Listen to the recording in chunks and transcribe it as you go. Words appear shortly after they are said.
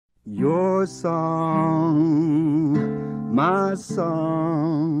Your song, my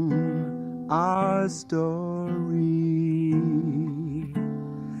song, our story.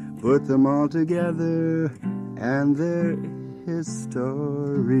 Put them all together and their history.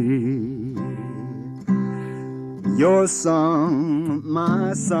 Your song,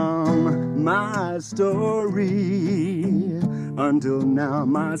 my story. Until now,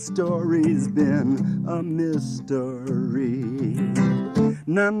 my story's been a mystery.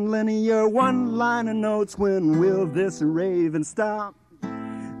 Non-linear one-liner notes, when will this raving stop?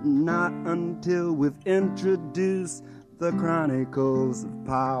 Not until we've introduced the Chronicles of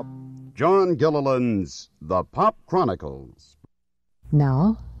Pop. John Gilliland's The Pop Chronicles.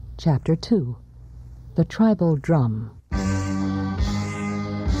 Now, Chapter 2, The Tribal Drum. The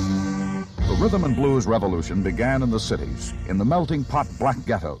rhythm and blues revolution began in the cities, in the melting pot black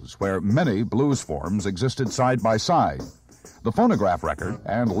ghettos, where many blues forms existed side by side. The phonograph record,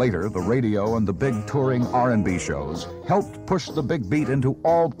 and later the radio and the big touring R&B shows, helped push the big beat into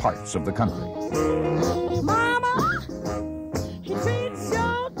all parts of the country. Mama, he treats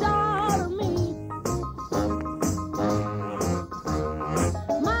your daughter mean.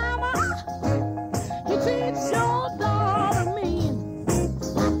 Mama, he treats your daughter mean.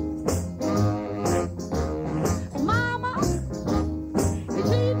 Mama, he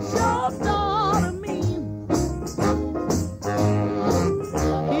treats your daughter mean.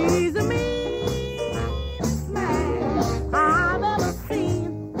 He's the meanest man I've ever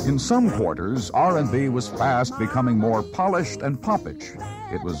seen. In some quarters, R&B was fast becoming more polished and popish.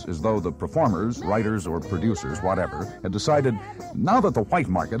 It was as though the performers, writers, or producers, whatever, had decided, now that the white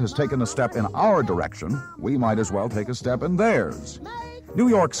market has taken a step in our direction, we might as well take a step in theirs. New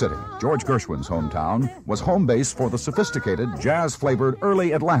York City, George Gershwin's hometown, was home base for the sophisticated, jazz-flavored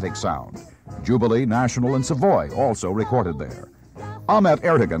early Atlantic sound. Jubilee, National, and Savoy also recorded there. Ahmet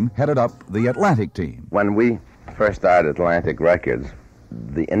Ertegun headed up the Atlantic team. When we first started Atlantic Records,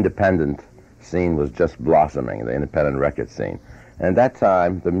 the independent scene was just blossoming, the independent record scene. And at that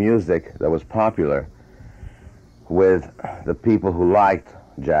time, the music that was popular with the people who liked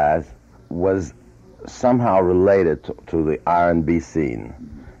jazz was somehow related to the R&B scene.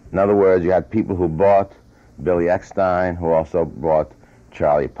 In other words, you had people who bought Billy Eckstine, who also bought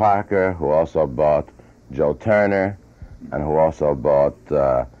Charlie Parker, who also bought Joe Turner, and who also bought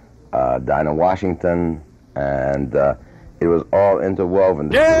Dinah Washington, and it was all interwoven.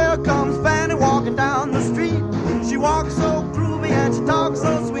 There comes Fanny walking down the street. She walks so groovy and she talks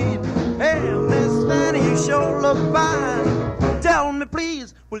so sweet. Hey, Miss Fanny, you sure look fine. Tell me,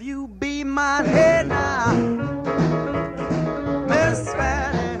 please, will you be mine? Hey, now, Miss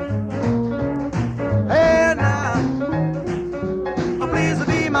Fanny. Hey, now, oh, please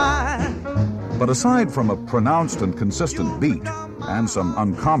be mine. But aside from a pronounced and consistent beat and some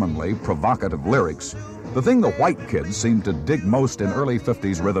uncommonly provocative lyrics, the thing the white kids seemed to dig most in early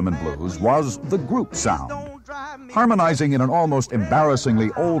 50s rhythm and blues was the group sound. Harmonizing in an almost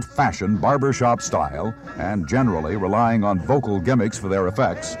embarrassingly old-fashioned barbershop style and generally relying on vocal gimmicks for their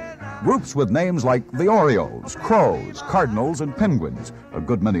effects, groups with names like the Orioles, Crows, Cardinals, and Penguins, a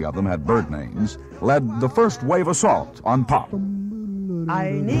good many of them had bird names, led the first wave assault on pop.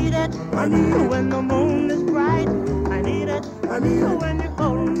 I need it when the moon is bright. I need it when you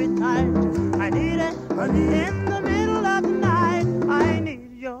hold me tight. I need it in the middle of the night. I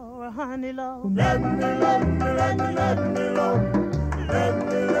need your honey love. Let me love, let me love, let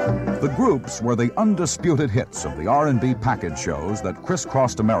me love. The groups were the undisputed hits of the R&B package shows that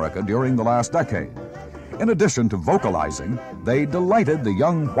crisscrossed America during the last decade. In addition to vocalizing, they delighted the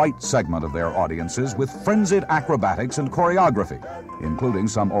young white segment of their audiences with frenzied acrobatics and choreography, including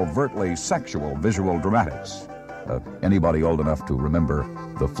some overtly sexual visual dramatics. Anybody old enough to remember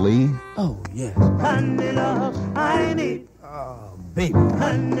The Flea? Oh, yeah. Honey love, I need. Oh, baby.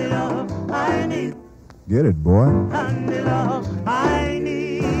 Honey love, I need. Get it, boy. Honey love, I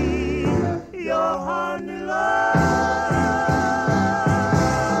need your honey love.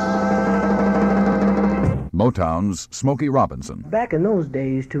 Motown's Smokey Robinson. Back in those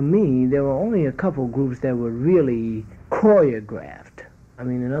days, to me, there were only a couple groups that were really choreographed. I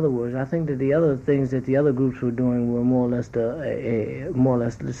mean, in other words, I think that the other things that the other groups were doing were more or less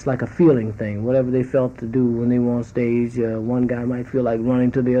just like a feeling thing. Whatever they felt to do when they were on stage, one guy might feel like running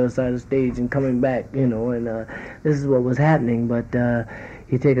to the other side of the stage and coming back, and this is what was happening. But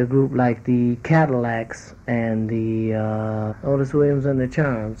you take a group like the Cadillacs and the Otis Williams and the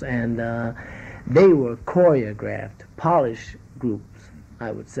Charms, and they were choreographed, polished groups,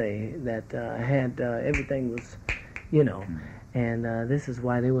 I would say, that had everything was, and this is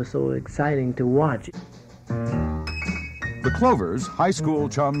why they were so exciting to watch. The Clovers, high school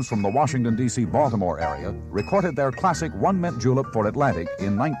chums from the Washington, D.C. Baltimore area, recorded their classic One Mint Julep for Atlantic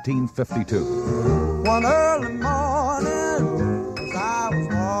in 1952. One early morning, as I was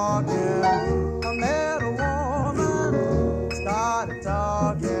walking, I met a woman, started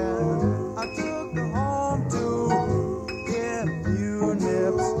talking. I took her home to get a few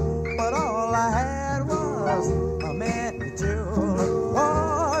nips, but all I had was a mint julep.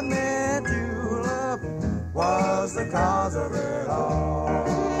 One mint julep was the cause of it all.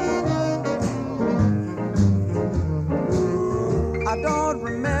 I don't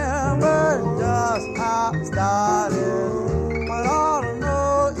remember just how it started, but all I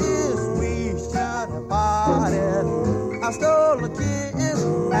know is we should have parted. I stole a kiss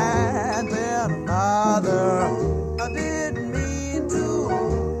and then another. I didn't mean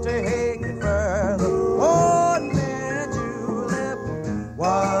to take it further. One mint julep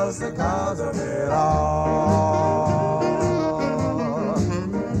was the cause of it all.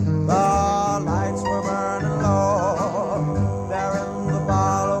 The lights were burning low there in the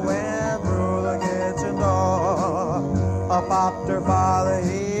parlor, went through the kitchen door. I popped her father,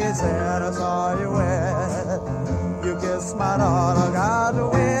 he said, I saw you wet. You kissed my daughter, got to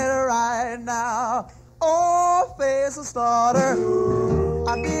wait right now. Oh, face of slaughter,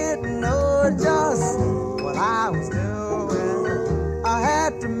 I didn't know just what I was doing. I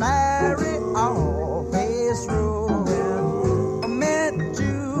had to marry all face ruin. A mint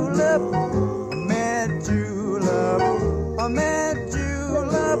julep, a mint julep, a mint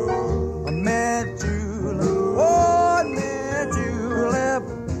julep, a mint julep. One mint julep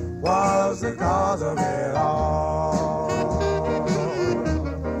was the cause of it all.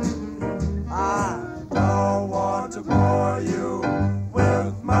 I don't want to bore you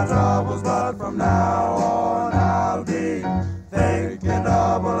with my troubles, but from now on I'll be thinking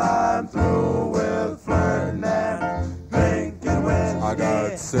double. I'm through with flirting and drinking with I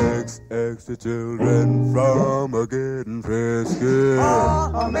got 6 extra children from a getting frisky.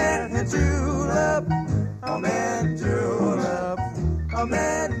 Oh, a mint julep, a mint julep, a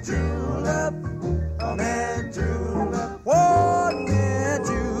mint julep, a mint julep. One mint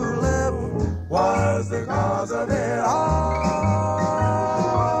julep was the cause of it all.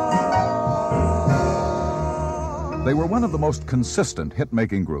 They were one of the most consistent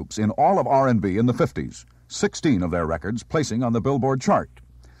hit-making groups in all of R&B in the 50s, 16 of their records placing on the Billboard chart.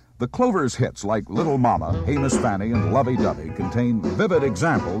 The Clovers' hits like Little Mama, Hey Miss Fanny, and Lovey Dovey contain vivid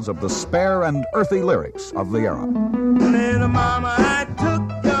examples of the spare and earthy lyrics of the era. Little mama, I took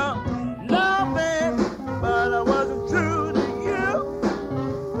your loving, but I wasn't true to you.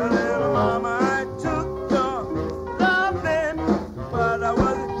 Little mama, I took your loving, but I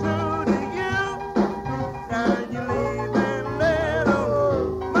wasn't true to you. Now you leaving,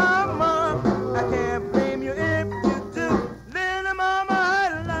 little mama, I can't blame you if you do. Little mama, I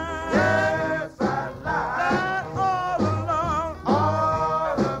lied. Yes, I lied all along.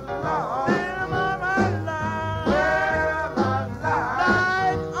 All along. Little mama, I lied. Well, I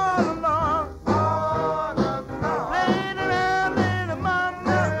lied all along. All along. Played around, little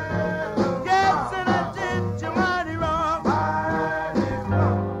mama. Yes, and I did you mighty wrong. Mighty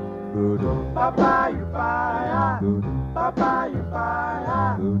wrong. Papa, you fire. Papa, you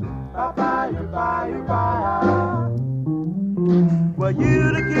fire. Papa, you fire, you fire. Well,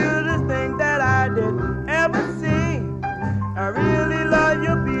 you the cutest thing that I did ever see. I really love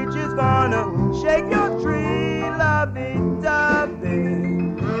your peaches, gonna shake your tree. Lovey-dovey,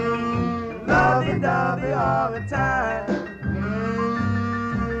 lovey-dovey all the time.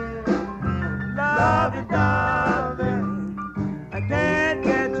 Lovey-dovey, I can't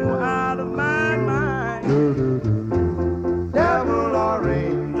get you out of my mind. Devil or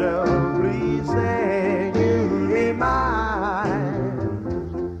angel, please say you be mine.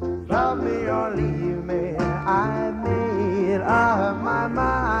 Love me or leave me, I made up my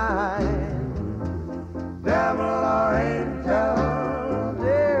mind. Devil or angel,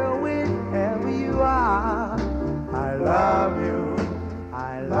 there whichever you are, I love you,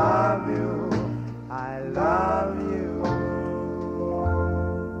 I love you, I love you.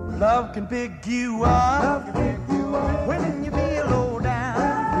 Love can pick you up, when you feel low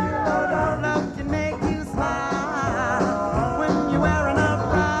down. Love can make you smile when you're wearing a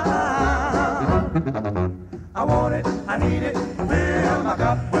frown. I want it, I need it, fill my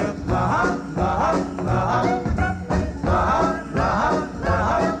cup with love, love, love, love, love,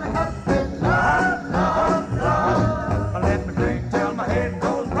 love, love, love, love. Let me drink till my head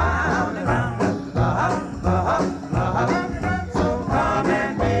goes round and round. Love, love, love. So come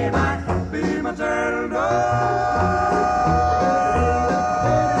and be my turtle dove.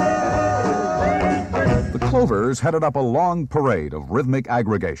 The Clovers members headed up a long parade of rhythmic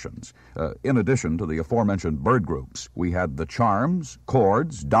aggregations. In addition to the aforementioned bird groups, we had the charms,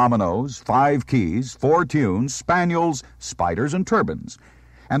 chords, dominoes, 5 keys, 4 tunes, spaniels, spiders, and turbans.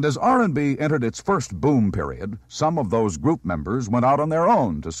 And as R&B entered its first boom period, some of those group members went out on their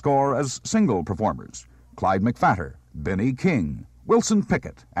own to score as single performers. Clyde McPhatter, Benny King, Wilson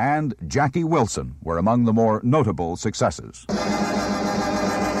Pickett, and Jackie Wilson were among the more notable successes. Come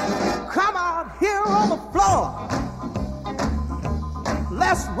out here on the floor.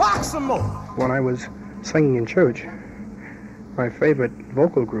 Let's rock some more. When I was singing in church, my favorite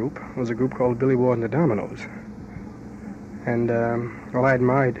vocal group was a group called Billy Ward and the Dominoes. And, I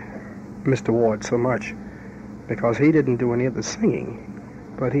admired Mr. Ward so much because he didn't do any of the singing,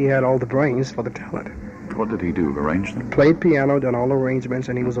 but he had all the brains for the talent. What did he do, arrange them? Played piano, done all the arrangements,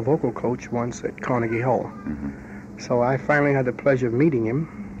 and he was a vocal coach once at Carnegie Hall. Mm-hmm. So I finally had the pleasure of meeting him,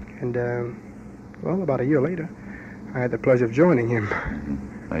 and, about a year later, I had the pleasure of joining him.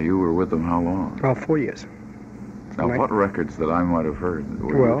 Mm-hmm. Now, you were with them how long? About 4 years. Now, what records that I might have heard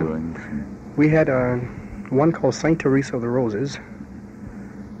were you doing? We had one called St. Teresa of the Roses,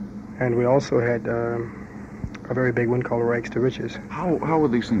 and we also had a very big one called Rags to Riches. How were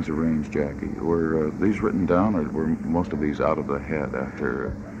these things arranged, Jackie? Were these written down, or were most of these out of the head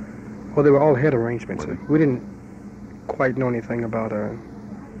after? Well, they were all head arrangements. We didn't quite know anything about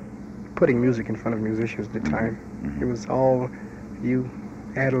putting music in front of musicians at the time. Mm-hmm. It was all you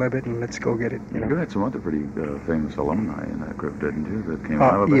ad-lib it and let's go get it. You had some other pretty famous alumni in that group, didn't you? That came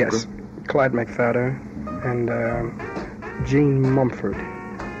out of that yes. group? Clyde McPhatter and Gene Mumford.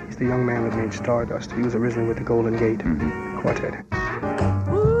 He's the young man that made Stardust. He was originally with the Golden Gate Quartet.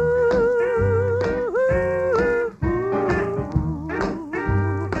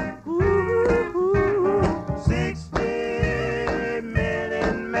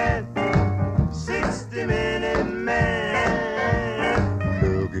 60-minute man.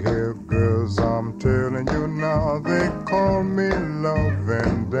 Look here, girls, I'm telling you now, they call me Love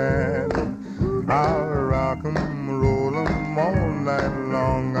and Dad. I'll rock 'em, roll 'em all night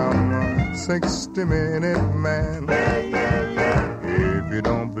long. I'm a 60-minute man. If you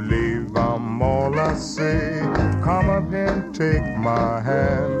don't believe I'm all I say, come up and take my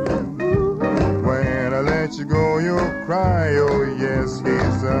hand. When I let you go, you'll cry, oh yes,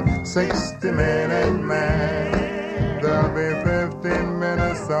 he's a 60-minute man. There'll be 15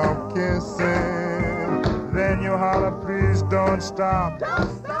 minutes of kissing, then you holler, please don't stop.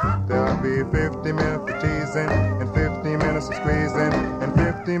 There'll be 50 minutes of teasing, and 50 minutes of squeezing, and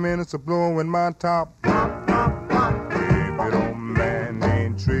 50 minutes of blowing my top. If your old man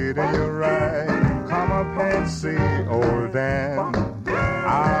ain't treating you right, come up and see old Dan.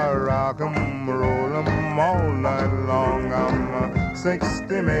 I'll rock 'em, roll 'em all night long. I'm a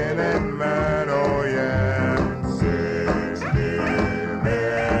 60-minute man, oh yeah.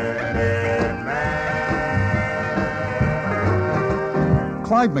 60-minute man.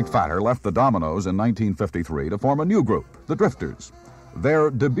 Clyde McPhatter left the Dominoes in 1953 to form a new group, the Drifters. Their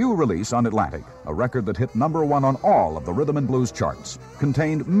debut release on Atlantic, a record that hit #1 on all of the rhythm and blues charts,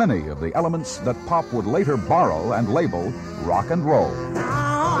 contained many of the elements that pop would later borrow and label rock and roll.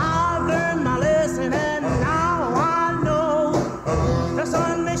 Now I've learned my lesson and now I know the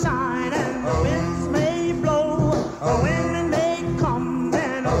sun may shine and the winds may blow, the wind may come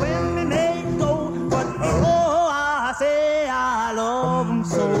and the wind may go, but oh, I say I love 'em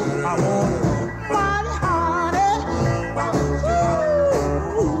so. I want money, honey,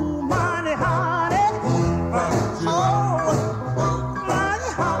 ooh, money, honey, oh, money,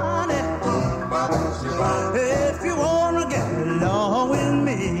 honey. If you wanna get along with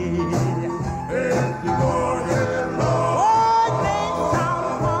me, if you wanna get along, oh, it may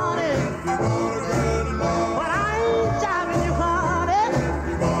sound funny, if you wanna get along, but I ain't jiving you, honey. If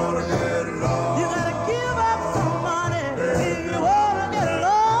you wanna get along, you gotta give up some money if you wanna get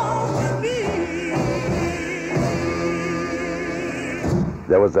along with me.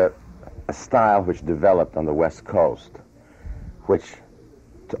 There was a style which developed on the West Coast, which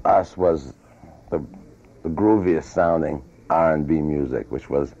to us was the grooviest sounding R&B music, which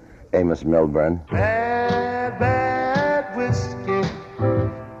was Amos Milburn. Bad, bad whiskey.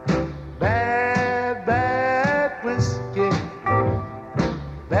 Bad, bad whiskey.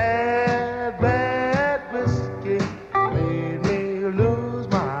 Bad, bad whiskey. Made me lose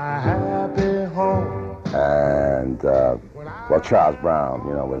my happy home. And, Charles Brown,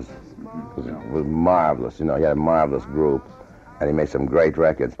 was marvelous. He had a marvelous group, and he made some great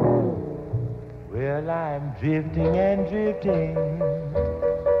records. Well, I'm drifting and drifting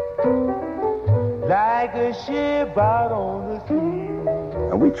like a ship out on the sea.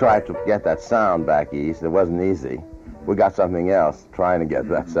 And we tried to get that sound back east. It wasn't easy. We got something else trying to get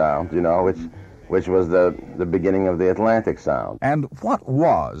that sound, you know, which was the beginning of the Atlantic sound. And what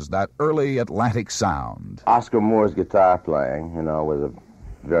was that early Atlantic sound? Oscar Moore's guitar playing, you know, was a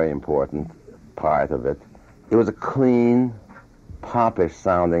very important part of it. It was a clean, popish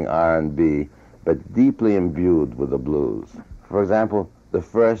sounding R&B, but deeply imbued with the blues. For example, the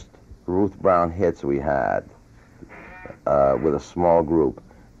first Ruth Brown hits we had with a small group.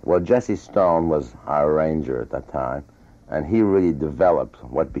 Well, Jesse Stone was our arranger at that time, and he really developed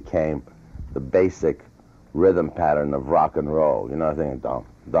what became the basic rhythm pattern of rock and roll. You know, I think dun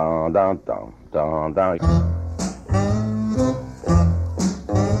dun dun dun dun dun.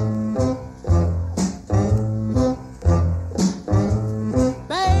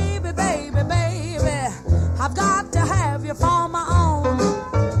 Baby, baby, baby, I've got to have you for my own.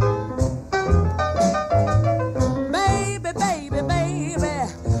 Baby, baby, baby,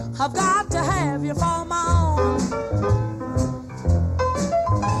 I've got to have you for my own.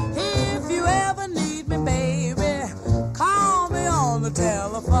 If you ever need me, baby, call me on the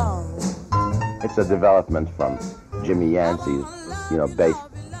telephone. It's a development from Jimmy Yancey's, you know, bass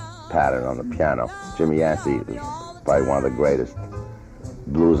pattern on the piano. Jimmy Yancey is probably one of the greatest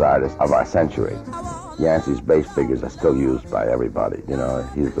blues artists of our century. Yancey's bass figures are still used by everybody. You know,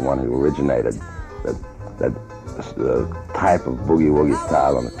 he's the one who originated that type of boogie-woogie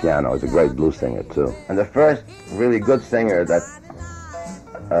style on the piano. He's a great blues singer, too. And the first really good singer that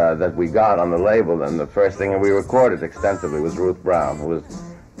we got on the label, and the first singer we recorded extensively, was Ruth Brown, who was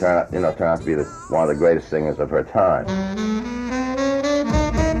turned out to be one of the greatest singers of her time.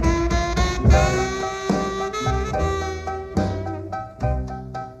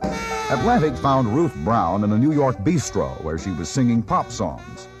 Atlantic found Ruth Brown in a New York bistro where she was singing pop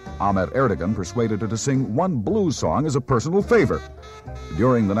songs. Ahmet Ertegun persuaded her to sing one blues song as a personal favor.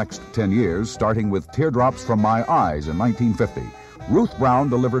 During the next 10 years, starting with Teardrops from My Eyes in 1950, Ruth Brown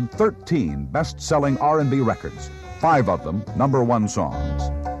delivered 13 best-selling R&B records, 5 of them #1 songs.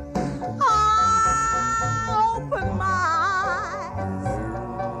 Open my eyes.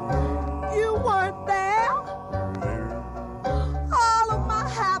 You weren't there. All of my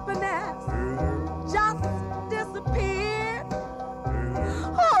happiness just disappeared.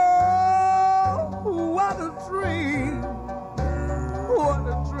 Oh, what a dream. What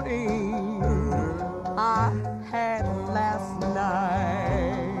a dream I had last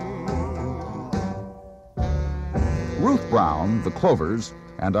night. Ruth Brown, the Clovers,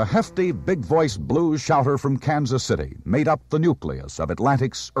 and a hefty, big-voice blues shouter from Kansas City made up the nucleus of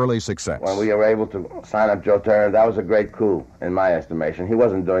Atlantic's early success. When we were able to sign up Joe Turner, that was a great coup, in my estimation. He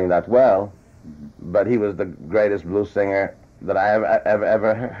wasn't doing that well, but he was the greatest blues singer that I have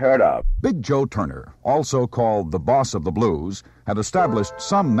ever heard of. Big Joe Turner, also called the boss of the blues, had established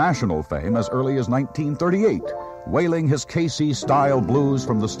some national fame as early as 1938, wailing his KC-style blues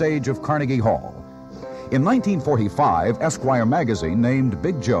from the stage of Carnegie Hall. In 1945, Esquire magazine named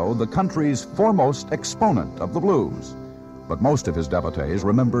Big Joe the country's foremost exponent of the blues. But most of his devotees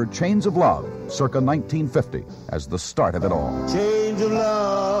remember Chains of Love, circa 1950, as the start of it all. Chains of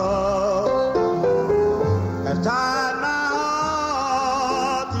love has tied my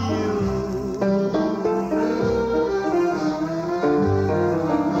heart to you.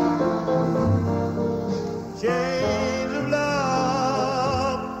 Chains of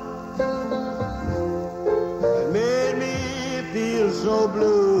love that made me feel so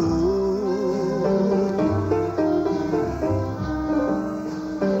blue.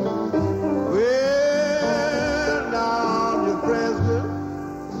 Well, now I'm your president.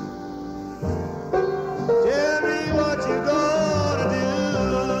 Tell me what you're gonna do.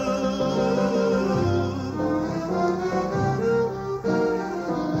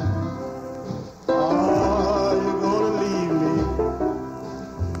 Are you gonna leave me?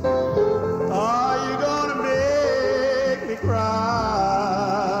 Are you gonna make me cry?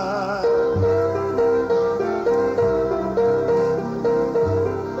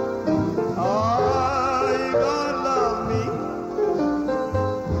 Are you gonna love me?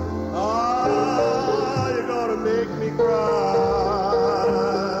 Are you gonna make me cry?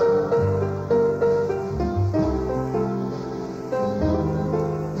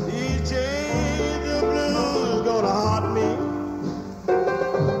 These chains of blues gonna haunt me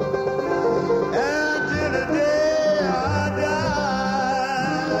until the day I die.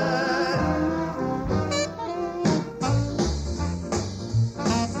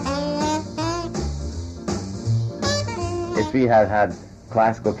 If he had had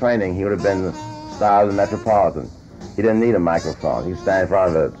classical training, he would have been the star of the Metropolitan. He didn't need a microphone. He would stand in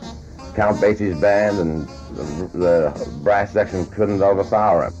front of Count Basie's band and the brass section couldn't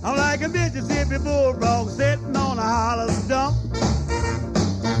overpower him. I'm like a Mississippi bulldog sitting on a hollow stump.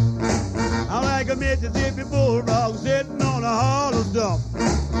 I'm like a Mississippi bulldog sitting on a hollow stump.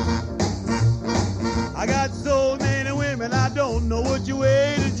 I got so many women, I don't know which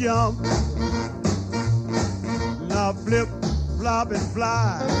way to jump. Now flip, flop, and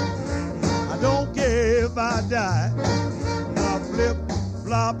fly. I don't care if I die. Now flip,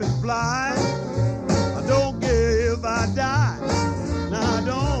 flop, and fly. I don't care if I die. Now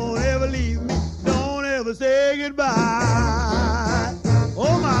don't ever leave me. Don't ever say goodbye.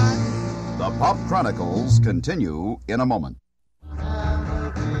 Oh my. The Pop Chronicles continue in a moment.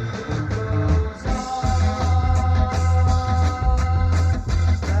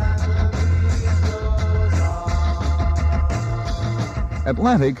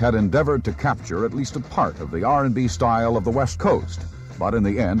 Atlantic had endeavored to capture at least a part of the R&B style of the West Coast, but in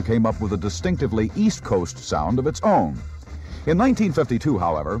the end came up with a distinctively East Coast sound of its own. In 1952,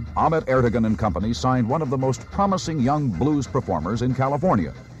 however, Ahmet Ertegun and Company signed one of the most promising young blues performers in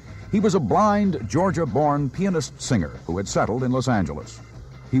California. He was a blind, Georgia-born pianist-singer who had settled in Los Angeles.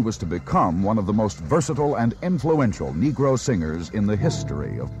 He was to become one of the most versatile and influential Negro singers in the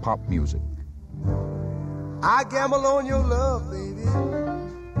history of pop music. I gamble on your love, baby,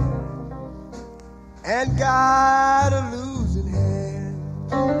 and got a losing hand.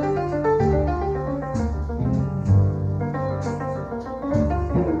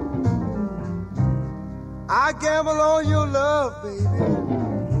 I gamble on your love, baby,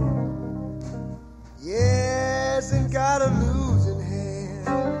 yes, and got a losing hand.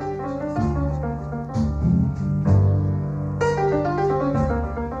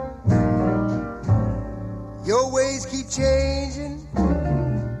 Your ways keep changing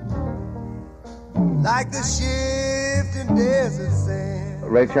like the shifting desert sand.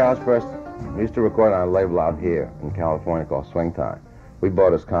 Ray Charles first used to record on a label out here in California called Swing Time. We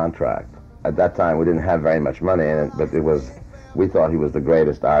bought his contract. At that time, we didn't have very much money in it, but we thought he was the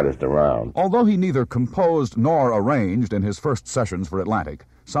greatest artist around. Although he neither composed nor arranged in his first sessions for Atlantic,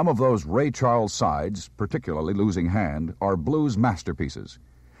 some of those Ray Charles sides, particularly Losing Hand, are blues masterpieces.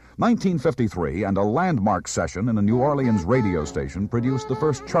 1953 and a landmark session in a New Orleans radio station produced the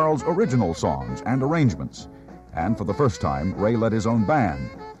first Charles original songs and arrangements. And for the first time, Ray led his own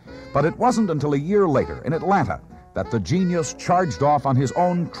band. But it wasn't until a year later, in Atlanta, that the genius charged off on his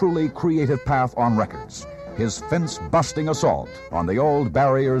own truly creative path on records, his fence-busting assault on the old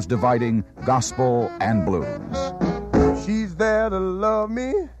barriers dividing gospel and blues. She's there to love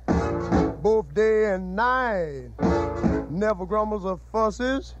me both day and night, never grumbles or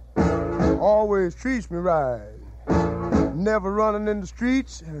fusses, always treats me right, never running in the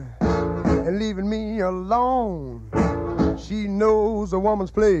streets and leaving me alone. She knows a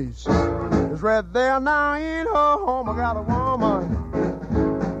woman's place is right there now in her home. I got a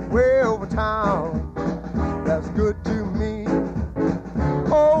woman way over town that's good to me.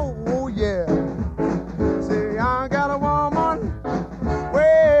 Oh yeah. Say I got a woman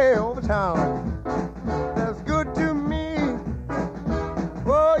way over town that's good to me.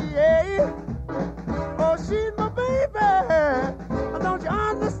 Oh yeah. Oh, she's my baby. Don't you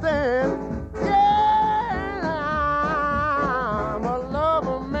understand?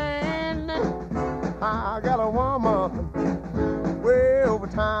 I got a woman way over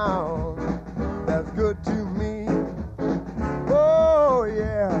town that's good to me. Oh,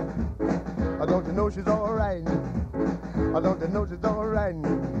 yeah. Don't you know she's all right? Don't you know she's all right?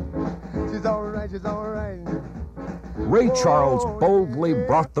 She's all right, she's all right. Ray Charles boldly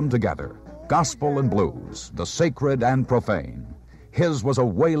brought them together, gospel and blues, the sacred and profane. His was a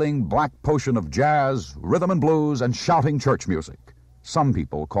wailing black potion of jazz, rhythm and blues, and shouting church music. Some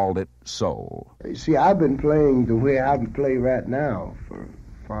people called it soul. You see, I've been playing the way I play right now for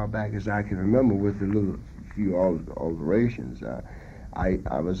far back as I can remember, with a few alterations. I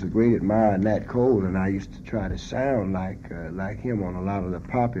was a great admirer of Nat Cole, and I used to try to sound like him on a lot of the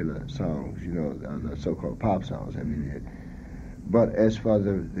popular songs, you know, the so-called pop songs that we did. But as for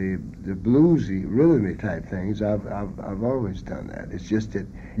the bluesy, rhythmy type things, I've always done that. It's just that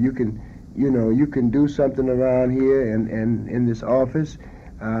you can do something around here and in this office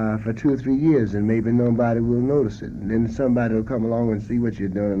for 2 or 3 years, and maybe nobody will notice it. And then somebody will come along and see what you're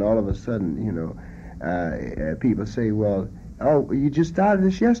doing, and all of a sudden, you know, people say, well, oh, you just started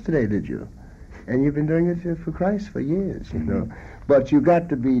this yesterday, did you? And you've been doing it for Christ for years, you know. But you got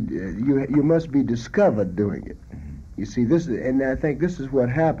to be, you must be discovered doing it. You see, and I think this is what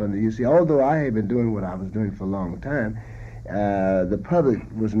happened. You see, although I had been doing what I was doing for a long time, The public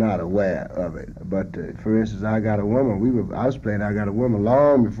was not aware of it. But for instance, I Got a Woman, I was playing I Got a Woman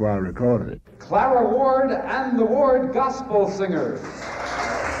long before I recorded it. Clara Ward and the Ward Gospel Singers.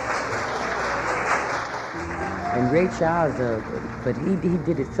 And Ray Charles, but he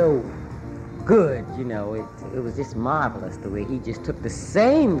did it so good, you know. It was just marvelous the way he just took the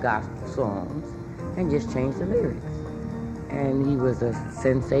same gospel songs and just changed the lyrics. And he was a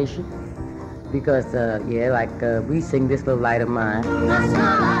sensation because, we sing This Little Light of Mine. This little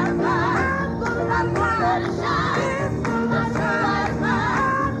light of mine, I'm gonna let it shine. This little light of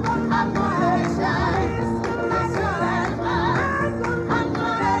mine, I'm gonna let it shine. This little light of mine, I'm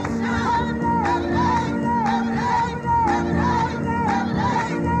gonna let it shine. Every day, every day, every day,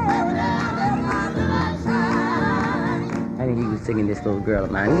 every day, every day, every day, and he was singing This Little Girl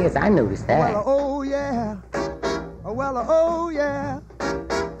of Mine. Yes, I noticed that. Well, oh yeah. Well, oh yeah.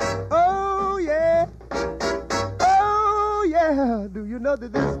 Oh yeah. Oh yeah. Do you know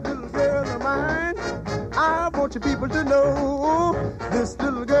that this little girl of mine? I want you people to know this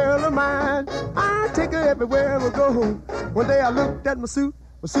little girl of mine. I take her everywhere we go. One day I looked at my suit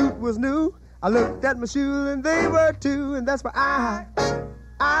was new. I looked at my shoes and they were too. And that's why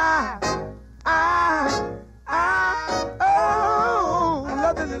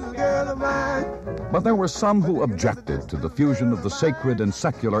love the little girl of mine. But there were some who objected to the fusion of the sacred and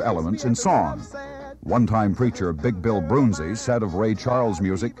secular elements in song. One-time preacher Big Bill Brunzi said of Ray Charles'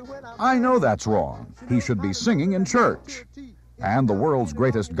 music, "I know that's wrong. He should be singing in church." And the world's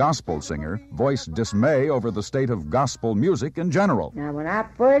greatest gospel singer voiced dismay over the state of gospel music in general. Now, when I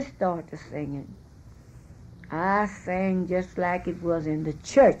first started singing, I sang just like it was in the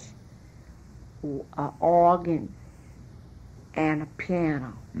church, an organ and a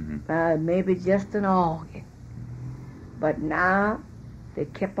piano, maybe just an organ. But now they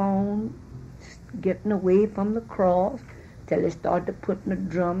kept on getting away from the cross till they started putting the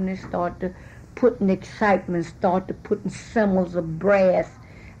drum, they started putting excitement, started putting cymbals of brass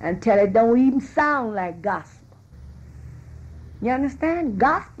until it don't even sound like gospel. You understand?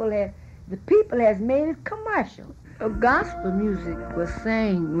 The people has made it commercial. Gospel music was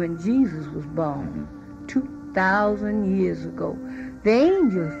sang when Jesus was born 2,000 years ago. The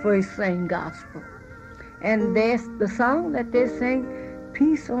angels first sang gospel. And that's the song that they sang,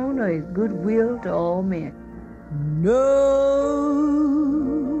 peace on earth, goodwill to all men. Nobody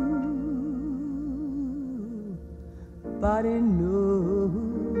knows,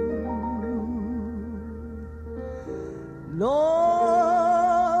 Lord,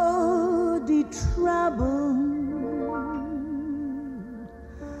 the trouble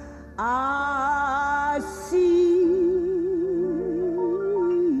I see.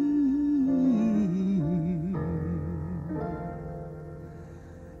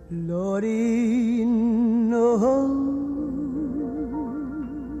 Lordy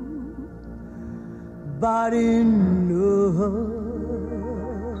nobody knows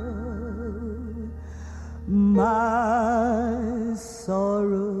my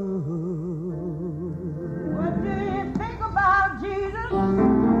sorrow. What do you think about Jesus?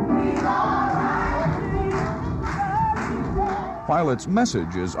 He's all right. While its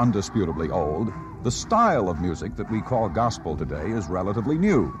message is undisputably old, the style of music that we call gospel today is relatively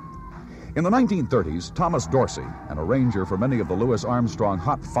new. In the 1930s, Thomas Dorsey, an arranger for many of the Louis Armstrong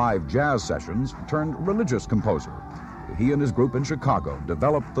Hot 5 jazz sessions, turned religious composer. He and his group in Chicago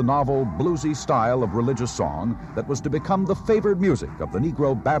developed the novel, bluesy style of religious song that was to become the favored music of the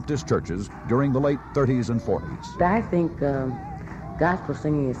Negro Baptist churches during the late 30s and 40s. I think gospel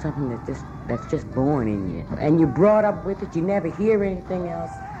singing is something that's just born in you. And you're brought up with it, you never hear anything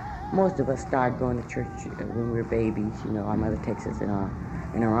else. Most of us start going to church when we're babies. You know, our mother takes us in her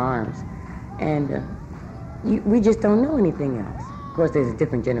arms. And we just don't know anything else. Of course, there's a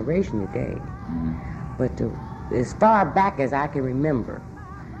different generation today. But as far back as I can remember,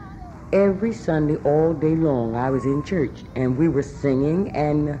 every Sunday, all day long, I was in church. And we were singing,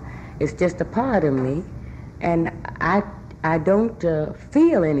 and it's just a part of me. And I don't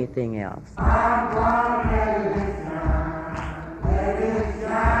feel anything else. I'm gonna let it shine, let it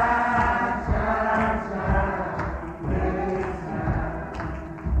shine, shine, shine, let it shine.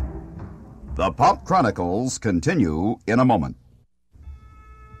 The Pop Chronicles continue in a moment.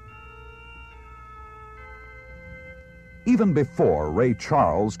 Even before Ray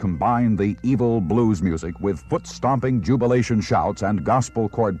Charles combined the evil blues music with foot-stomping jubilation shouts and gospel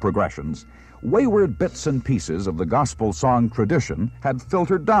chord progressions, wayward bits and pieces of the gospel song tradition had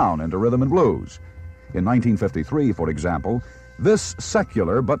filtered down into rhythm and blues. In 1953, for example, this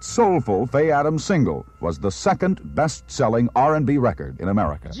secular but soulful Faye Adams single was the second best-selling R&B record in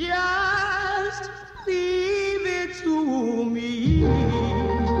America. Just leave it to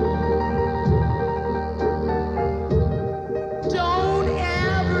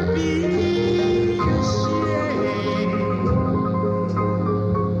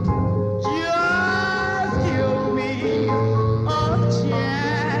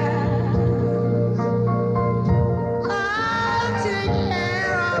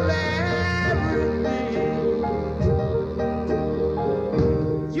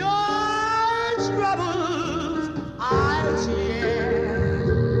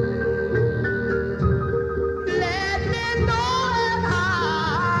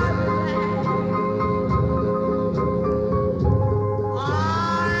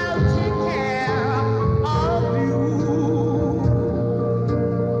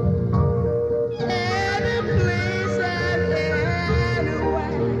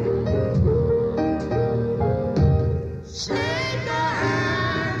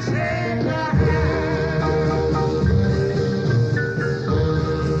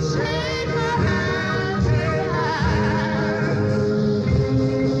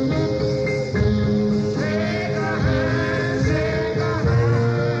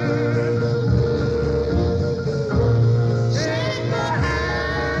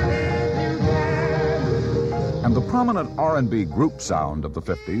And the prominent R&B group sound of the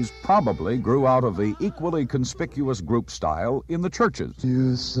 50s probably grew out of the equally conspicuous group style in the churches.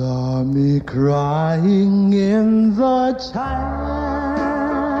 You saw me crying in the chapel,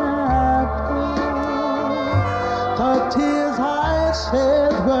 the tears I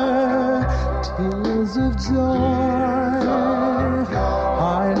shed were tears of joy.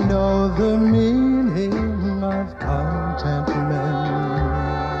 I know the meaning of contentment.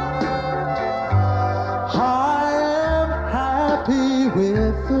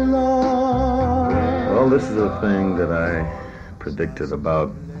 With the Lord. Well, this is a thing that I predicted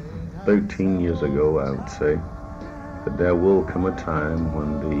about 13 years ago, I would say, that there will come a time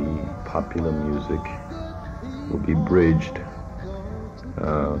when the popular music will be bridged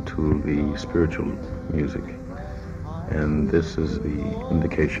to the spiritual music. And this is the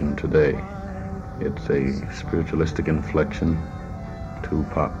indication today. It's a spiritualistic inflection to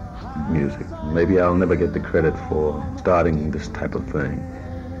pop music. Maybe I'll never get the credit for starting this type of thing,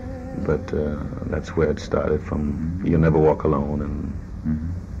 but that's where it started, from You Never Walk Alone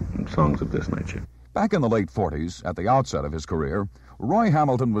and songs of this nature. Back in the late 40s, at the outset of his career, Roy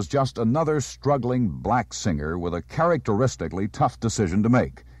Hamilton was just another struggling black singer with a characteristically tough decision to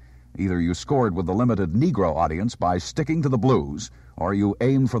make. Either you scored with the limited Negro audience by sticking to the blues, or you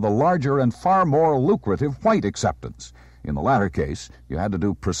aimed for the larger and far more lucrative white acceptance. In the latter case, you had to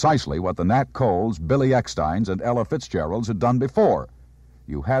do precisely what the Nat Coles, Billy Ecksteins, and Ella Fitzgeralds had done before.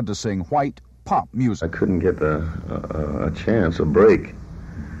 You had to sing white pop music. I couldn't get a chance, a break,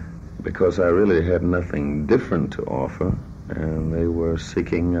 because I really had nothing different to offer, and they were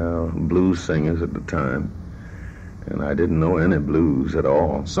seeking blues singers at the time, and I didn't know any blues at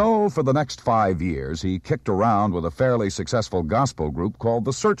all. So, for the next 5 years, he kicked around with a fairly successful gospel group called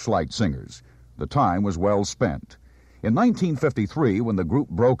the Searchlight Singers. The time was well spent. In 1953, when the group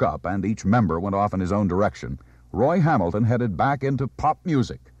broke up and each member went off in his own direction, Roy Hamilton headed back into pop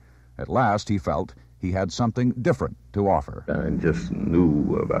music. At last, he felt he had something different to offer. I just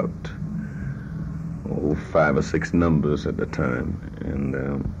knew about 5 or 6 numbers at the time, and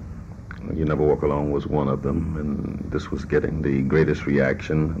You Never Walk Alone was one of them, and this was getting the greatest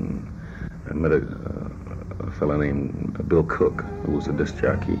reaction. And I met a fellow named Bill Cook, who was a disc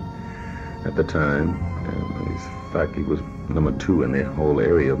jockey at the time, and in fact he was number 2 in the whole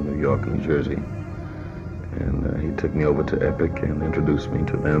area of New York and New Jersey. And he took me over to Epic and introduced me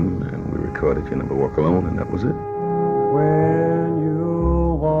to them, and we recorded You Never Walk Alone, and that was it. When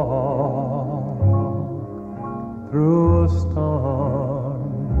you walk through a storm,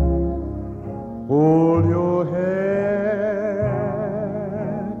 hold your head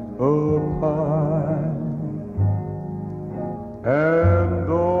up high and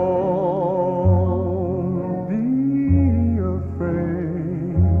don't be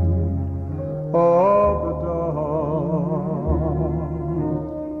afraid of the dark.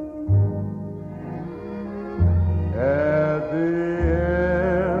 At the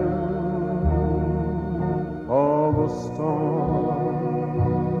end of a storm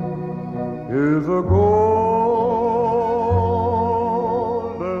is a golden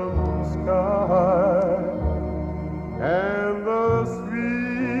sky and the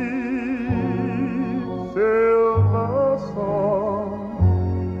sweet silver song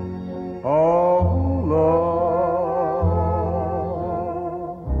of love.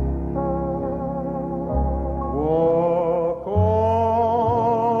 Walk on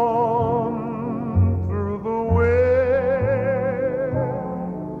through the way.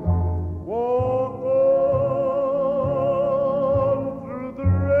 Walk on through the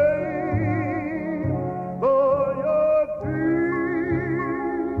rain, though your dreams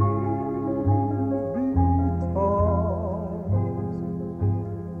be tossed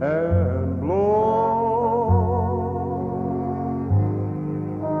and blown.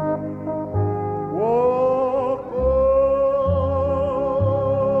 Walk on,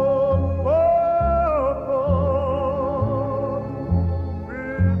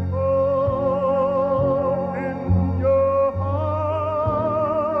 with hope in your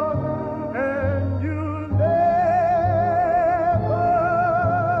heart, and you'll never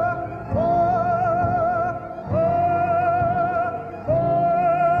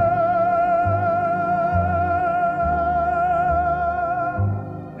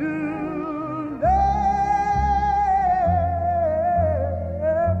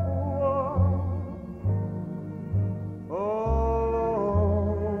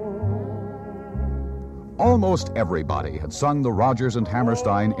Almost everybody had sung the Rodgers and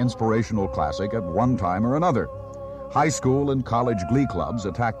Hammerstein inspirational classic at one time or another. High school and college glee clubs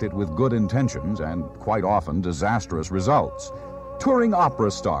attacked it with good intentions and quite often disastrous results. Touring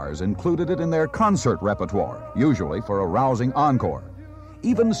opera stars included it in their concert repertoire, usually for a rousing encore.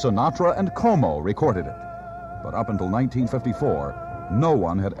 Even Sinatra and Como recorded it. But up until 1954, no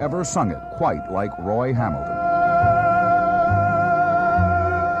one had ever sung it quite like Roy Hamilton.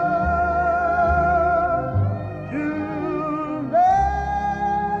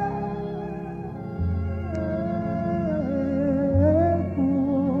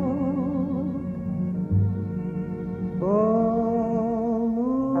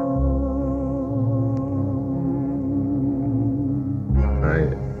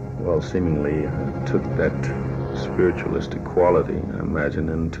 Seemingly took that spiritualistic quality, I imagine,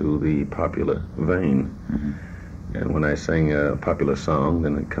 into the popular vein. Mm-hmm. And when I sing a popular song,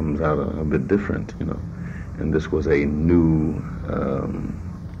 then it comes out a bit different, you know. And this was a new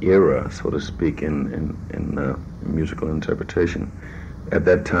era, so to speak, in musical interpretation. At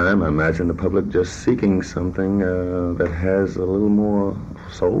that time, I imagine the public just seeking something that has a little more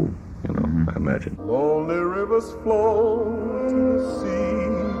soul, you know, I imagine. Lonely rivers flow to the sea,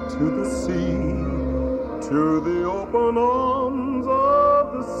 to the sea, to the open arms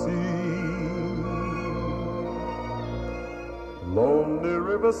of the sea. Lonely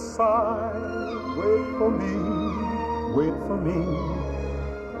rivers sigh, wait for me, wait for me.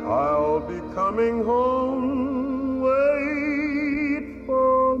 I'll be coming home, wait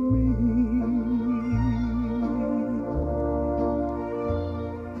for me.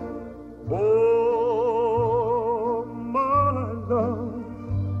 Oh, my love,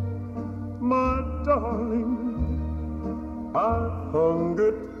 my darling, I've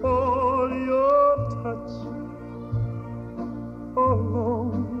hungered for your touch a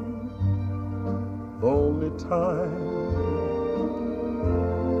long, lonely time.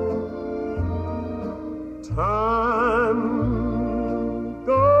 Time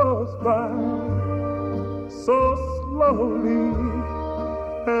goes by so slowly,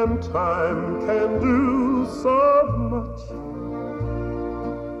 and time can do so much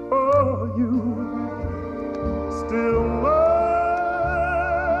for you. Still mine,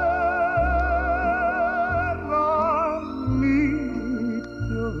 I need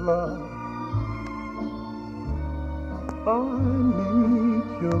your love. I need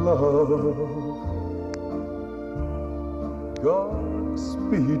your love. God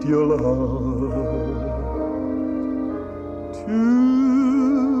speed your love to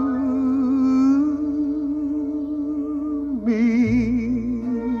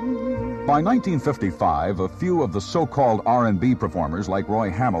By 1955, a few of the so-called R&B performers like Roy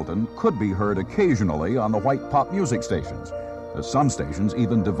Hamilton could be heard occasionally on the white pop music stations. Some stations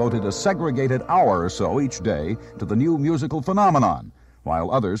even devoted a segregated hour or so each day to the new musical phenomenon,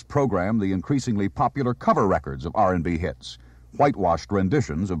 while others programmed the increasingly popular cover records of R&B hits, whitewashed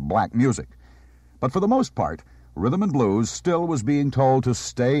renditions of black music. But for the most part, rhythm and blues still was being told to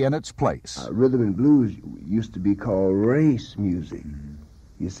stay in its place. Rhythm and blues used to be called race music,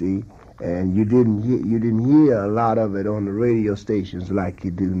 you see, and you didn't hear a lot of it on the radio stations like you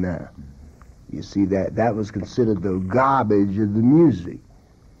do now. You see, that was considered the garbage of the music.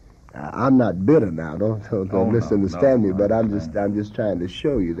 I'm not bitter now. Don't misunderstand me, but I'm just trying to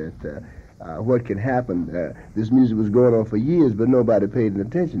show you that what can happen. This music was going on for years, but nobody paid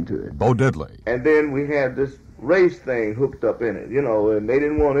attention to it. Bo Diddley. And then we had this race thing hooked up in it, you know, and they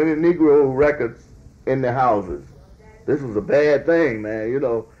didn't want any Negro records in their houses. This was a bad thing, man, you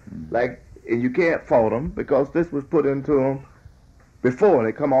know. Like, and you can't fault them because this was put into them before.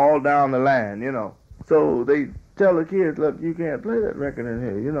 They come all down the line, you know. So they tell the kids, look, you can't play that record in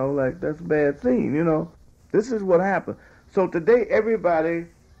here, you know, like that's a bad scene, you know. This is what happened. So today everybody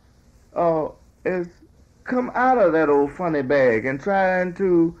is come out of that old funny bag and trying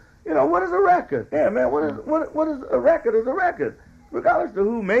to, you know, what is a record? Yeah, man, what is a record is a record. Regardless of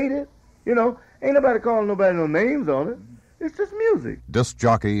who made it, you know, ain't nobody calling nobody no names on it. It's just music. Disc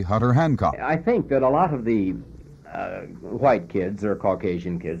jockey Hunter Hancock. I think that a lot of the white kids or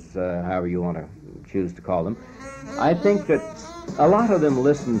Caucasian kids, however you want to choose to call them, I think that a lot of them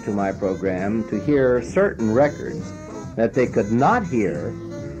listen to my program to hear certain records that they could not hear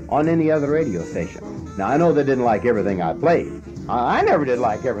on any other radio station. Now, I know they didn't like everything I played. I never did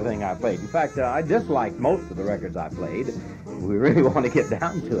like everything I played. In fact, I disliked most of the records I played. We really want to get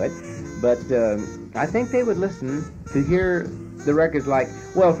down to it. But I think they would listen to hear the records like,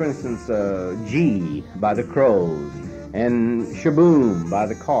 well, for instance, G by the Crows and Shaboom by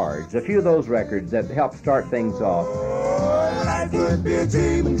the Cards. A few of those records that help start things off. Life would be a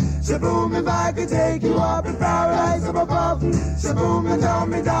dream. Shaboom, if I could take you up in paradise up above. Shaboom, you tell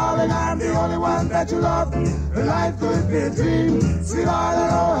me, darling, I'm the only one that you love. Life could be a dream. Sweetheart,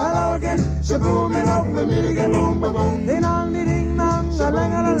 hello, hello again. Shaboom, and hope we meet again. Boom, boom, boom. Ding dong, ding ding.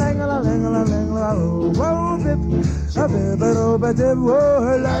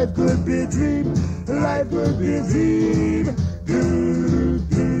 Life could be a dream, life could be a dream.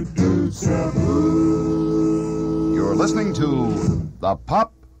 You're listening to the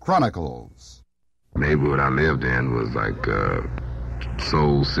Pop Chronicles. Neighborhood I lived in was like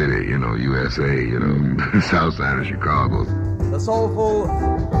Soul City, USA, south side of Chicago. The soulful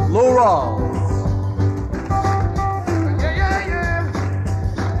Lou Rawls.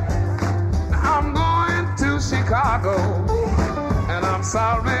 I'm going to Chicago, and I'm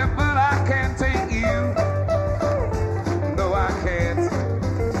sorry, but I can't take you. No, I can't.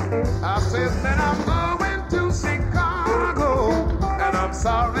 I said that I'm going to Chicago, and I'm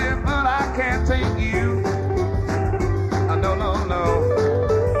sorry, but I can't take you. No, no, no.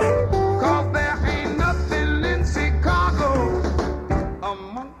 'Cause there ain't nothing in Chicago a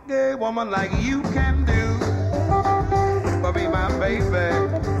monkey woman like you can do. But be my baby.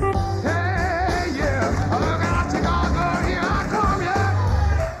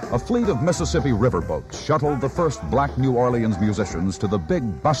 A fleet of Mississippi riverboats shuttled the first black New Orleans musicians to the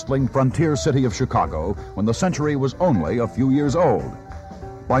big, bustling frontier city of Chicago when the century was only a few years old.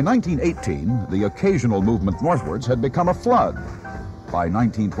 By 1918, the occasional movement northwards had become a flood. By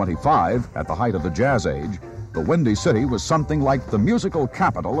 1925, at the height of the Jazz Age, the Windy City was something like the musical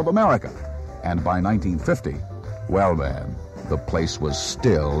capital of America. And by 1950, well, man, the place was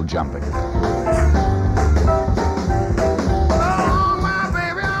still jumping.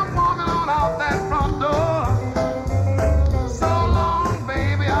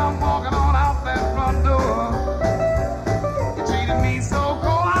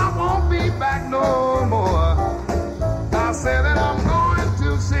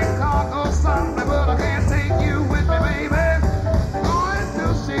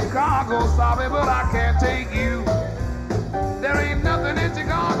 Sorry, but I can't take you. There ain't nothing in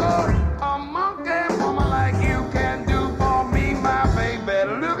Chicago a monkey woman like you can do for me, my baby.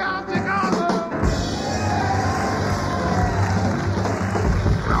 Look out, Chicago.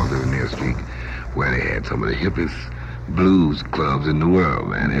 I was living near a street where they had some of the hippest blues clubs in the world,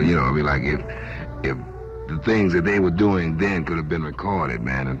 man. And, like if the things that they were doing then could have been recorded,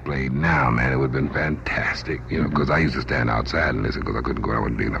 man, and played now, man, it would have been fantastic, because I used to stand outside and listen because I couldn't go, I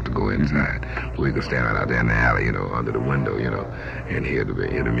wasn't big enough to go inside. We could stand out there in the alley, under the window, and hear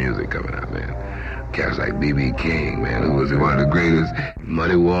the music coming out, man. Cats like B.B. King, man, who was one of the greatest,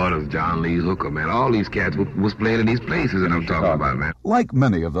 Muddy Waters, John Lee Hooker, man, all these cats was playing in these places that I'm talking about, man. Like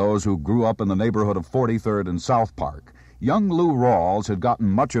many of those who grew up in the neighborhood of 43rd and South Park, young Lou Rawls had gotten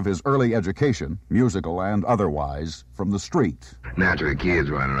much of his early education, musical and otherwise, from the street. Naturally, kids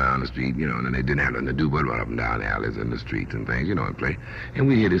running around the street, and they didn't have nothing to do but run up and down the alleys and the streets and things, and play. And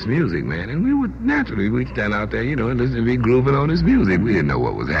we hear this music, man, and we'd stand out there, and listen and be grooving on this music. We didn't know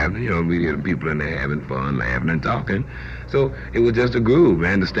what was happening, we'd hear the people in there having fun, laughing and talking. So it was just a groove,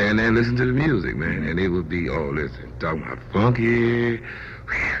 man, to stand there and listen to the music, man. And it would be, listen, talking about funky.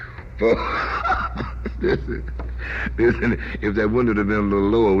 Listen, if that window had been a little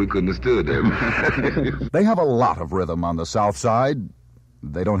lower, we couldn't have stood there, man. They have a lot of rhythm on the South Side.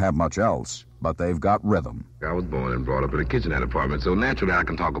 They don't have much else, but they've got rhythm. I was born and brought up in a kitchenette apartment, so naturally I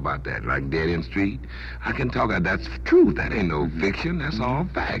can talk about that. Like Dead End Street, I can talk about that's truth. That ain't no fiction. That's all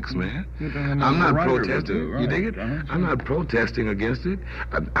facts, man. I'm not protesting. You dig it? I'm not protesting against it.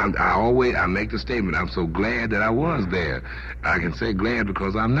 I make the statement, I'm so glad that I was there. I can say glad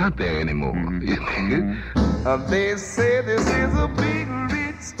because I'm not there anymore. You dig it? They say this is a big,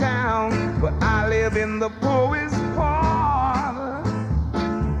 rich town, but I live in the poorest part.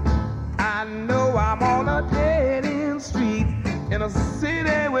 I know I'm on a dead-end street in a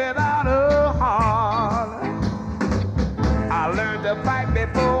city without a heart. I learned to fight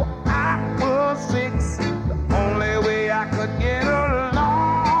before I was 6, the only way I could get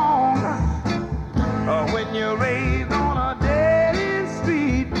along. When you're raised on a dead-end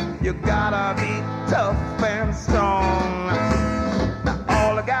street, you gotta be tough and strong. Now,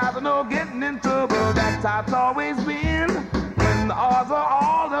 all the guys I know getting in trouble, that's how it's always been. When the odds are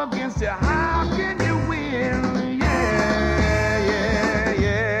all against you, how can you win? Yeah, yeah,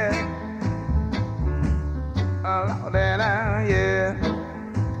 yeah. Oh, yeah.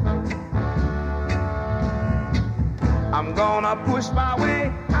 I'm gonna push my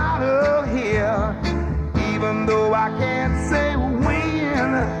way out of here, even though I can't say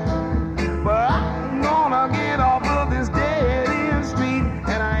when. But I'm gonna get off of this dead-end street,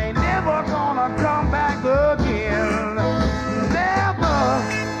 and I ain't never gonna come back again. Never.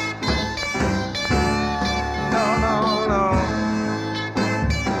 No.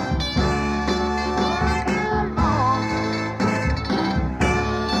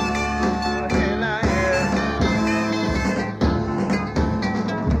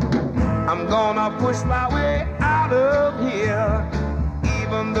 gonna push my way out of here,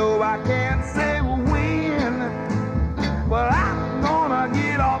 even though I can't say when. But I'm gonna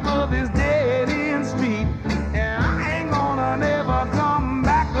get off of this dead-end street, and I ain't gonna never come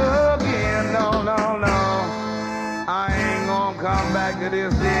back again. No, no, no. I ain't gonna come back to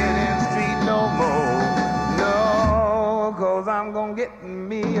this dead-end street no more. No, 'cause I'm gonna get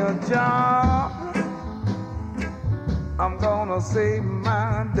me a job. I'm gonna save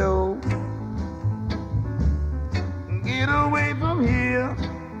my dough. Get away from here.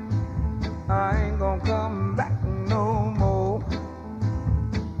 I ain't gonna come back no more.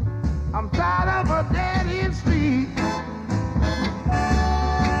 I'm tired of a dead-end street.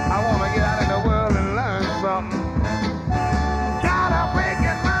 I wanna get out in the world and learn something. I'm tired of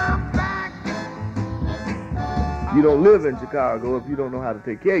breaking my back. You don't live in Chicago if you don't know how to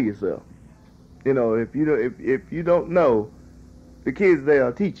take care of yourself. You know, if you don't know, the kids there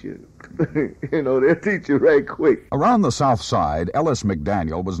will teach you. You know, they'll teach you right quick. Around the South Side, Ellis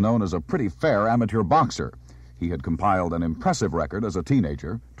McDaniel was known as a pretty fair amateur boxer. He had compiled an impressive record as a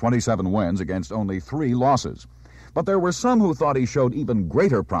teenager, 27 wins against only 3 losses. But there were some who thought he showed even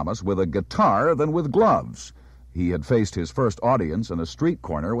greater promise with a guitar than with gloves. He had faced his first audience in a street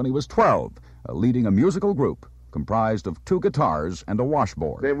corner when he was 12, leading a musical group comprised of 2 guitars and a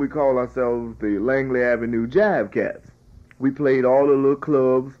washboard. Then we called ourselves the Langley Avenue Jive Cats. We played all the little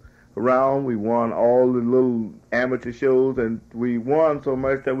clubs around. We won all the little amateur shows, and we won so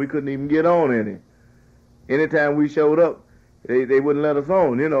much that we couldn't even get on any. Anytime we showed up, they wouldn't let us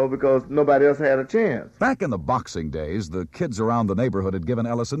on, you know, because nobody else had a chance. Back in the boxing days, the kids around the neighborhood had given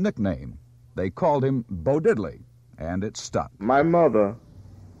Ellis a nickname. They called him Bo Diddley, and it stuck. My mother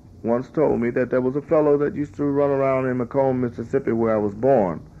once told me that there was a fellow that used to run around in Macomb, Mississippi, where I was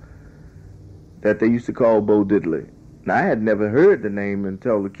born, that they used to call Bo Diddley. Now, I had never heard the name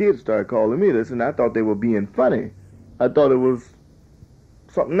until the kids started calling me this, and I thought they were being funny. I thought it was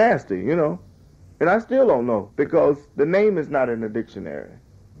something nasty, you know. And I still don't know, because the name is not in the dictionary.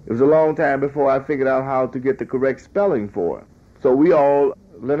 It was a long time before I figured out how to get the correct spelling for it. So we all,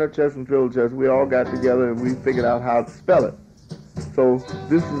 Leonard Chess and Phil Chess, we all got together and we figured out how to spell it. So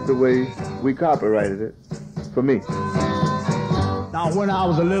this is the way we copyrighted it for me. Now, when I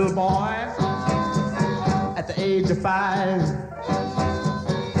was a little boy, at the age of 5,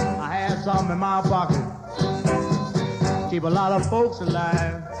 I had something in my pocket. Keep a lot of folks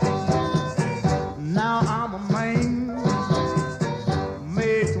alive. Now I'm a man,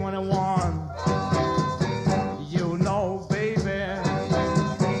 May 21. You know, baby,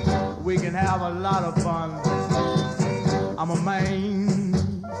 we can have a lot of fun. I'm a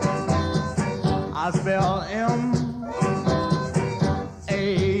man. I spell M-A-N,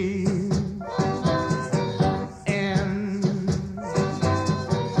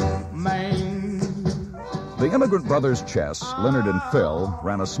 Maine. The immigrant brothers Chess, Leonard and Phil,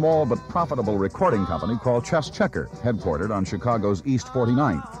 ran a small but profitable recording company called Chess Checker, headquartered on Chicago's East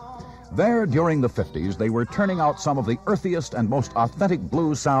 49th. There, during the 50s, they were turning out some of the earthiest and most authentic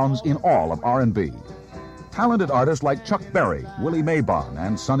blues sounds in all of R&B. Talented artists like Chuck Berry, Willie Maybon,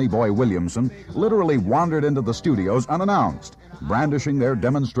 and Sonny Boy Williamson literally wandered into the studios unannounced, brandishing their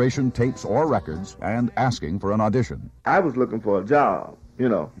demonstration tapes or records and asking for an audition. I was looking for a job, you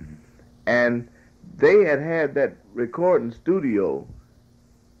know, and they had that recording studio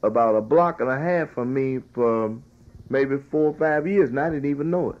about a block and a half from me for maybe 4 or 5 years, and I didn't even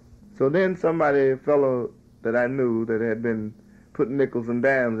know it. So then a fellow that I knew that had been putting nickels and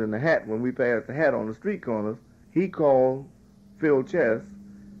dimes in the hat when we passed the hat on the street corners, he called Phil Chess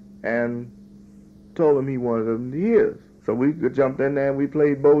and told him he wanted him to hear us. So we jumped in there and we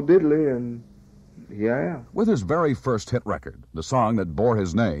played Bo Diddley, and here I am. With his very first hit record, the song that bore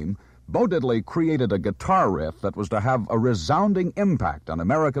his name, Bo Diddley created a guitar riff that was to have a resounding impact on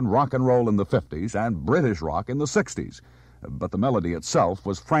American rock and roll in the 50s and British rock in the 60s. But the melody itself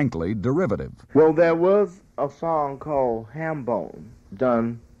was frankly derivative. Well, there was a song called Ham Bone,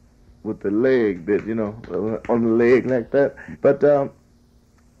 done with the leg bit, you know, on the leg like that. But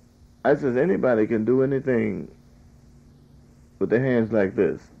I says, anybody can do anything with their hands like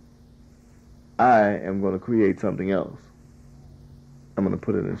this. I am going to create something else. I'm going to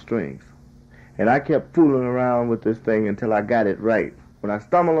put it in strings. And I kept fooling around with this thing until I got it right. When I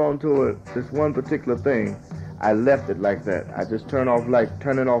stumbled onto it, this one particular thing, I left it like that. I just turned off like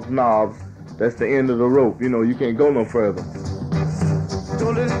turning off knobs. That's the end of the rope. You know, you can't go no further. So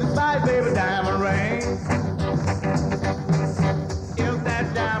listen to my baby diamond ring. If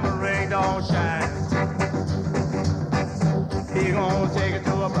that diamond ring don't shine, he gonna take it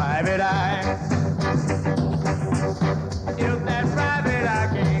to a private eye. If that private eye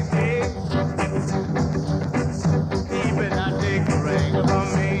can't see,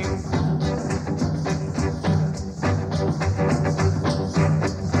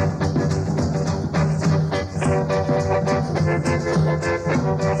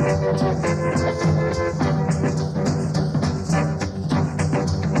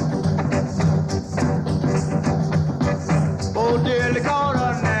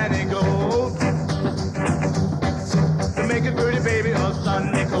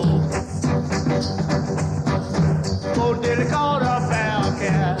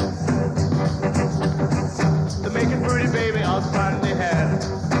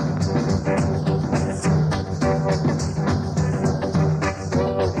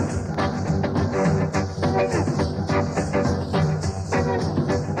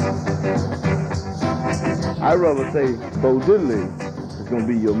 I'd rather say Bo Diddley is going to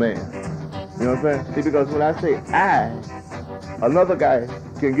be your man. You know what I'm saying? See, because when I say I, another guy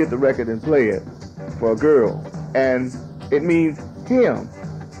can get the record and play it for a girl, and it means him.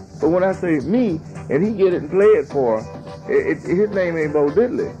 But when I say me, and he get it and play it for her, his name ain't Bo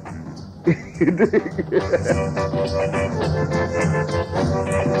Diddley.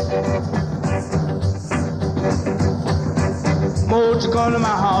 Won't you come to my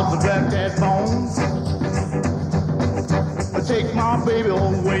house and black that phone? Take my baby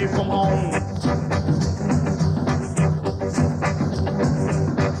away from home.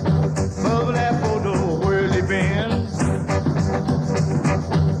 Mother that photo, where they been?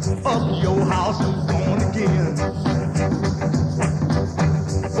 Up to your house and gone again.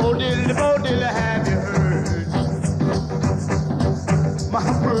 Bo Diddley, have you heard? My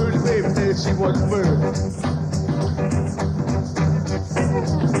pretty baby said she was a bird.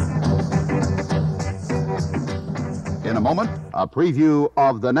 In a moment, a preview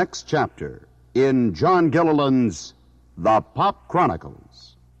of the next chapter in John Gilliland's The Pop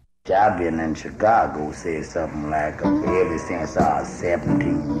Chronicles. I've been in Chicago, say something like ever since I was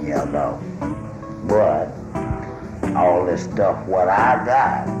 17 years old. But all this stuff what I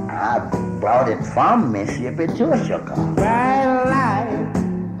got, I brought it from Mississippi to Chicago.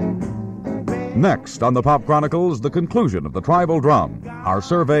 Next on the Pop Chronicles, the conclusion of the tribal drum, our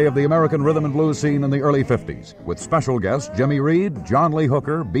survey of the American rhythm and blues scene in the early 50s, with special guests Jimmy Reed, John Lee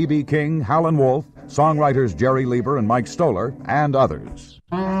Hooker, B.B. King, Howlin Wolf, songwriters Jerry Lieber and Mike Stoller, and others.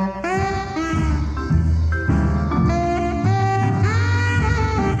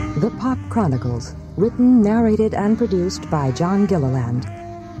 The Pop Chronicles, written, narrated, and produced by John Gilliland.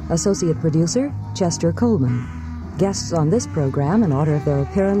 Associate producer, Chester Coleman. Guests on this program in order of their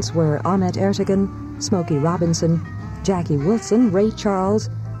appearance were Ahmet Ertegun, Smokey Robinson, Jackie Wilson, Ray Charles,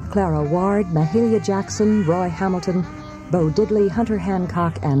 Clara Ward, Mahalia Jackson, Roy Hamilton, Bo Diddley, Hunter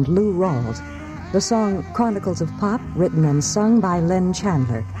Hancock, and Lou Rawls. The song Chronicles of Pop, written and sung by Len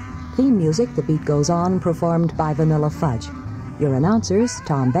Chandler. Theme music, The Beat Goes On, performed by Vanilla Fudge. Your announcers,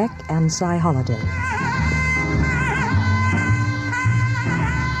 Tom Beck and Cy Holliday.